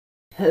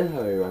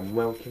Hello and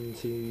welcome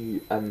to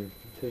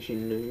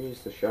Fishing News,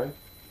 the show.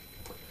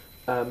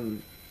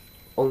 On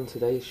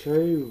today's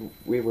show,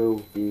 we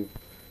will be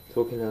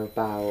talking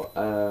about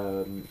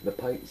the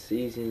pike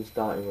season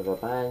starting with a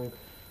bang,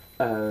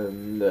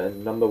 the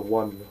number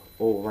one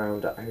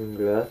all-rounder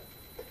angler,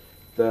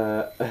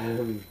 the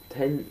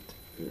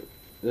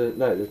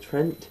the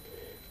Trent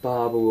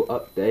Barbel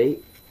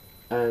update,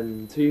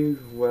 and two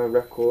world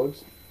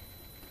records,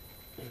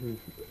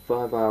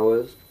 5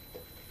 hours.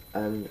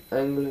 And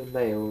Angler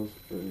Mail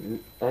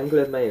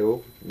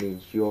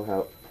needs your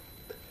help.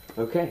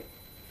 Okay,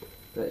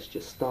 let's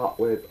just start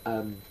with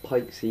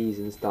pike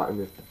season, starting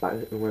with a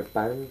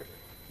bang.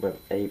 That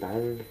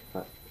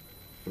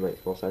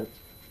makes more sense.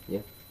 Yeah,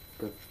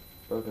 good.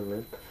 Well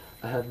done,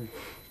 man.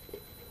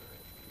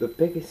 The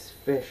biggest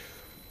fish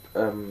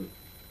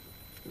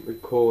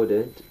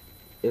recorded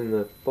in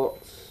the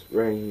Box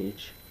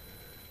Range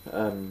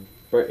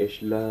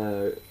British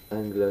Lure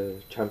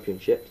Angler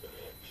Championship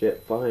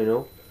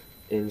final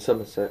in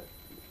Somerset,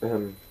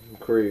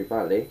 Crewe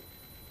Valley.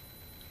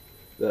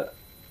 The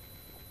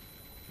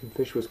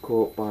fish was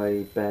caught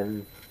by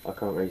Ben. I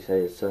can't really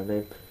say his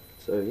surname,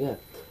 so yeah.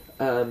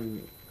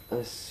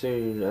 As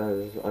soon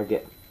as I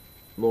get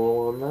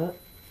more on that,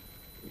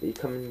 be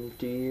coming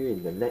to you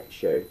in the next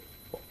show.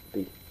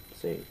 Be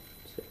soon.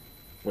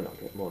 When I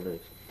get more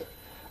news.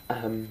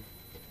 The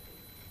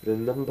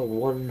number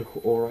one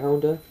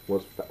all-rounder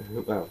was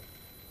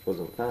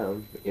wasn't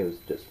found. It was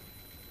just.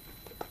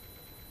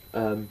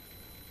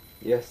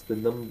 Yes, the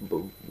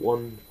number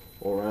one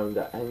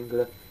all-rounder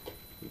angler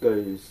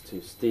goes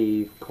to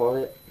Steve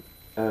Collett.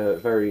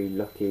 Very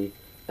lucky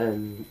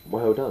and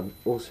well done.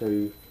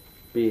 Also,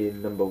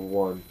 being number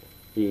one,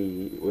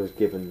 he was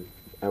given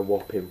a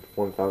whopping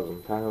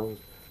 £1,000.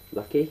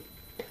 Lucky.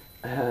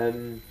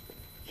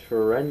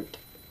 Trent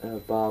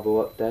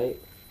Barbel update.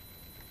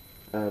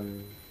 A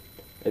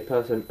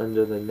person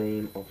under the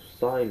name of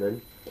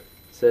Simon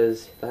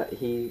says that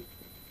he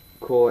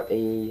caught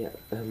a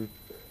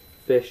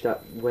fish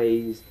that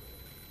weighs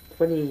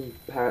 20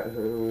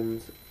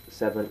 pounds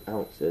 7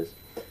 ounces.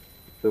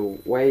 The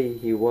way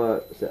he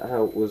works it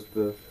out was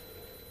the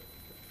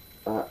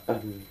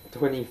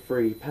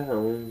 23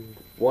 pound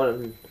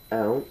 1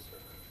 ounce.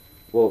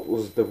 What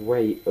was the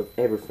weight of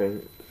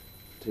everything?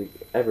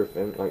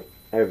 Like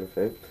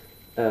everything.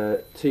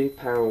 2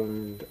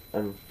 pound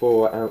and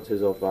 4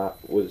 ounces of that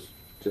was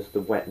just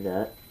the wet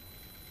net,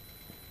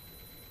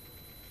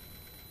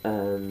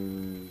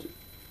 and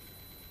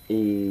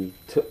he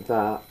took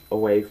that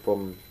away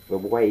from the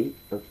weight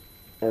of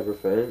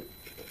everything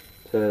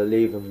to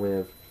leave him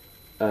with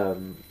a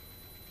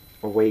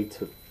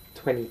weight of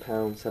 20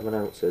 pounds 7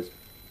 ounces.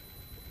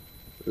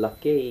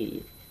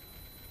 Lucky.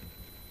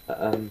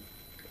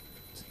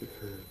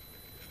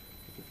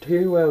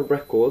 Two world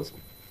records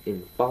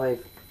in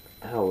 5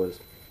 hours.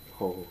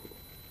 Oh,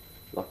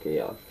 lucky.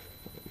 I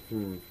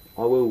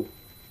will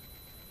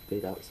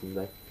do that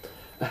someday.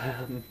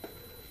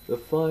 The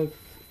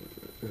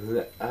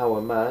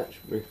 5-hour match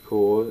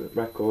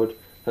record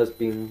has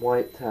been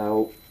wiped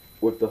out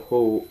with the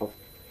haul of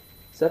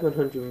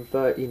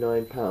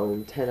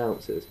 £739 10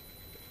 ounces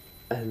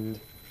and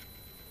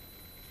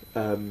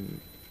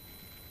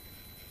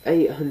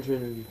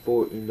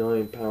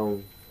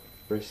 £849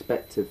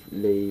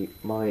 respectively.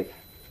 Mike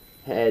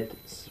Head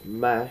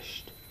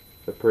smashed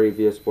the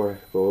previous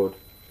record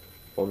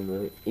on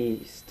the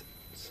East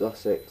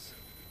Sussex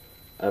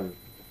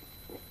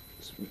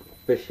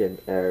fishing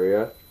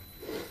area.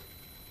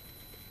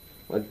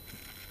 I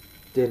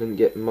didn't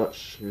get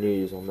much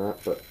news on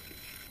that, but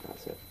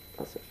that's it.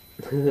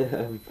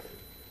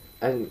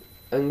 And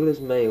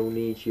Anglers Mail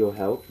needs your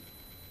help.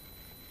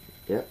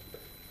 Yep,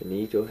 they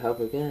need your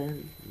help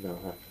again.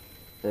 No,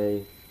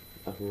 they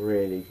are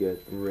really good.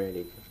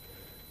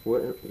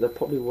 They're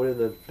probably one of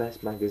the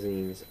best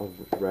magazines I've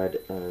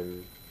read,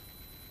 and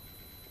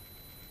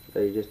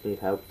they just need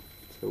help,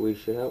 so we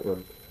should help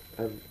them.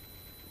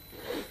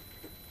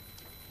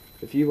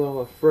 If you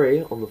are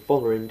free on the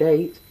following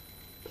date,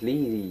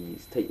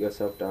 please take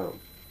yourself down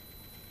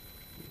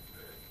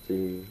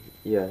to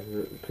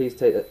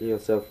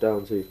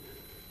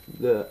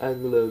the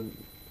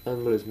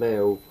Anglers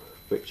Mail,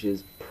 which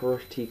is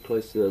pretty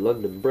close to the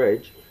London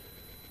Bridge.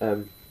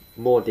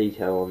 More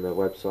detail on their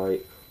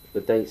website. The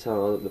dates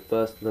are the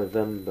 1st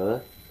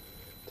November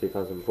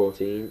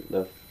 2014,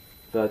 the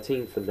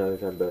 13th of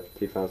November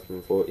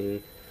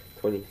 2014,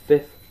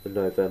 25th of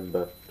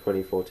November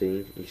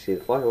 2014. You see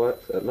the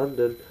fireworks at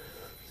London,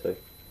 so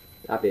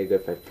that'd be a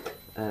good thing.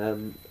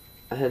 And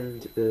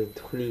the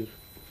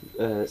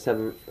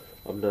 27th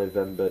of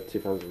November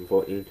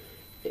 2014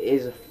 it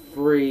is a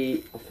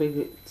free. I think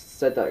it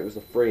said that it was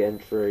a free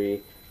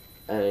entry,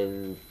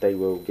 and they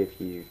will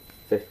give you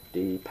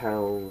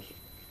 £50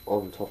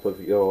 on top of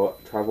your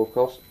travel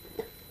cost.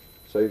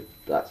 So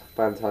that's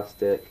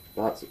fantastic.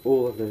 That's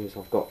all the news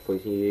I've got for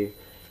you.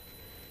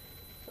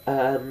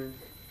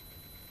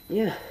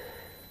 Yeah.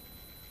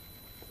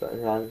 But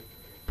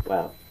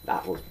well,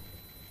 that was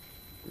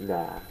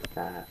nah.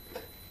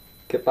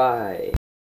 Goodbye.